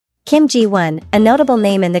Kim Ji-won, a notable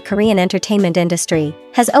name in the Korean entertainment industry,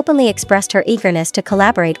 has openly expressed her eagerness to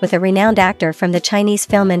collaborate with a renowned actor from the Chinese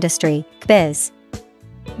film industry, Cbiz.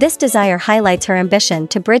 This desire highlights her ambition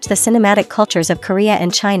to bridge the cinematic cultures of Korea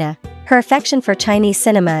and China. Her affection for Chinese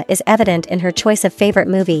cinema is evident in her choice of favorite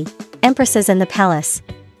movie, Empresses in the Palace,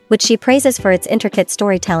 which she praises for its intricate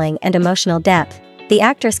storytelling and emotional depth. The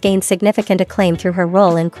actress gained significant acclaim through her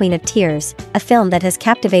role in Queen of Tears, a film that has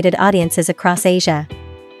captivated audiences across Asia.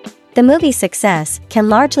 The movie's success can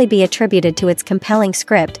largely be attributed to its compelling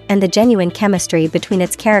script and the genuine chemistry between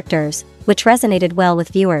its characters, which resonated well with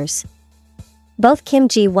viewers. Both Kim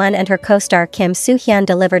Ji-won and her co-star Kim Soo-hyun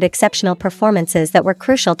delivered exceptional performances that were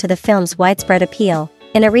crucial to the film's widespread appeal.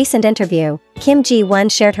 In a recent interview, Kim Ji-won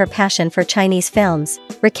shared her passion for Chinese films,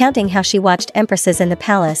 recounting how she watched Empresses in the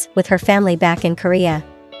Palace with her family back in Korea.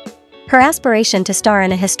 Her aspiration to star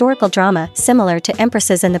in a historical drama similar to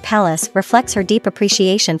Empresses in the Palace reflects her deep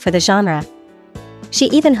appreciation for the genre. She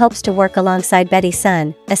even hopes to work alongside Betty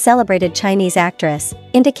Sun, a celebrated Chinese actress,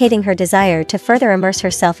 indicating her desire to further immerse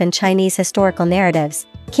herself in Chinese historical narratives.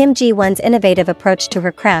 Kim Ji-won's innovative approach to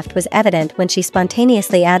her craft was evident when she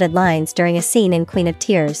spontaneously added lines during a scene in Queen of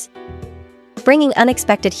Tears, bringing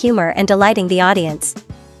unexpected humor and delighting the audience.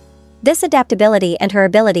 This adaptability and her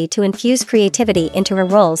ability to infuse creativity into her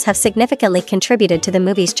roles have significantly contributed to the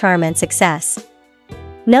movie's charm and success.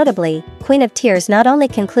 Notably, Queen of Tears not only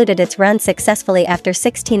concluded its run successfully after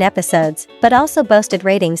 16 episodes, but also boasted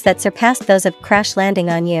ratings that surpassed those of Crash Landing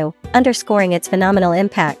on You, underscoring its phenomenal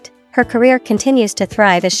impact. Her career continues to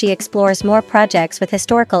thrive as she explores more projects with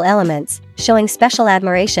historical elements, showing special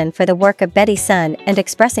admiration for the work of Betty Sun and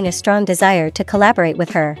expressing a strong desire to collaborate with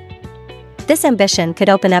her. This ambition could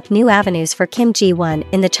open up new avenues for Kim Ji-won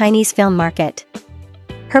in the Chinese film market.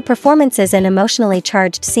 Her performances in emotionally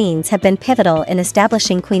charged scenes have been pivotal in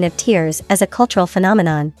establishing Queen of Tears as a cultural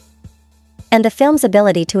phenomenon. And the film's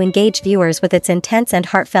ability to engage viewers with its intense and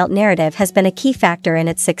heartfelt narrative has been a key factor in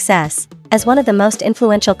its success. As one of the most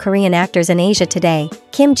influential Korean actors in Asia today,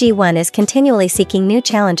 Kim Ji-won is continually seeking new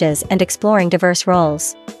challenges and exploring diverse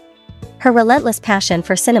roles. Her relentless passion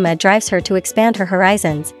for cinema drives her to expand her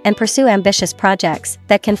horizons and pursue ambitious projects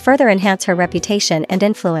that can further enhance her reputation and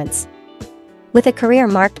influence. With a career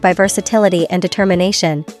marked by versatility and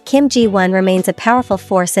determination, Kim Ji-won remains a powerful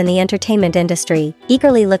force in the entertainment industry,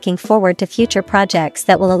 eagerly looking forward to future projects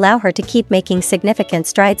that will allow her to keep making significant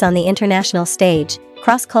strides on the international stage.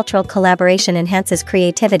 Cross-cultural collaboration enhances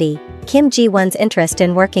creativity. Kim Ji-won's interest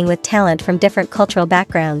in working with talent from different cultural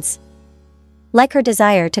backgrounds, like her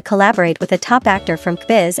desire to collaborate with a top actor from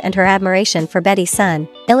Cbiz and her admiration for Betty Sun,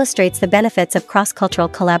 illustrates the benefits of cross-cultural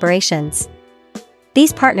collaborations.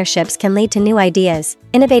 These partnerships can lead to new ideas,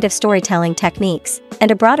 innovative storytelling techniques, and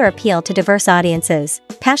a broader appeal to diverse audiences.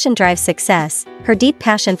 Passion drives success. Her deep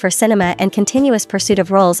passion for cinema and continuous pursuit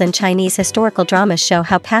of roles in Chinese historical dramas show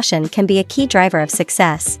how passion can be a key driver of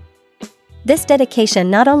success. This dedication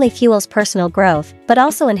not only fuels personal growth, but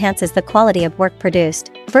also enhances the quality of work produced.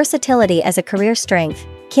 Versatility as a career strength.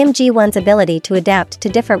 Kim Ji-won's ability to adapt to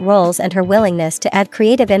different roles and her willingness to add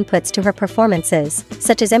creative inputs to her performances,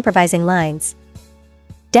 such as improvising lines,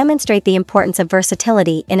 demonstrate the importance of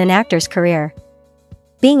versatility in an actor's career.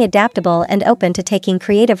 Being adaptable and open to taking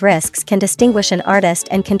creative risks can distinguish an artist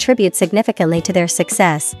and contribute significantly to their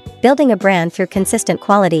success. Building a brand through consistent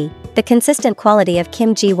quality. The consistent quality of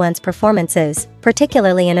Kim Ji-won's performances,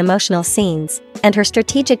 particularly in emotional scenes, and her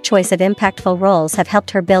strategic choice of impactful roles have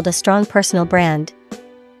helped her build a strong personal brand.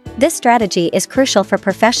 This strategy is crucial for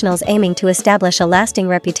professionals aiming to establish a lasting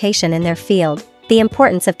reputation in their field. The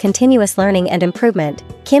importance of continuous learning and improvement.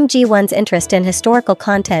 Kim Ji-won's interest in historical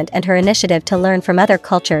content and her initiative to learn from other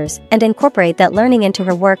cultures and incorporate that learning into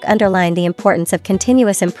her work underline the importance of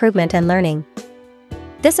continuous improvement and learning.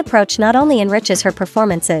 This approach not only enriches her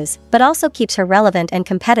performances, but also keeps her relevant and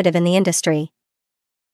competitive in the industry.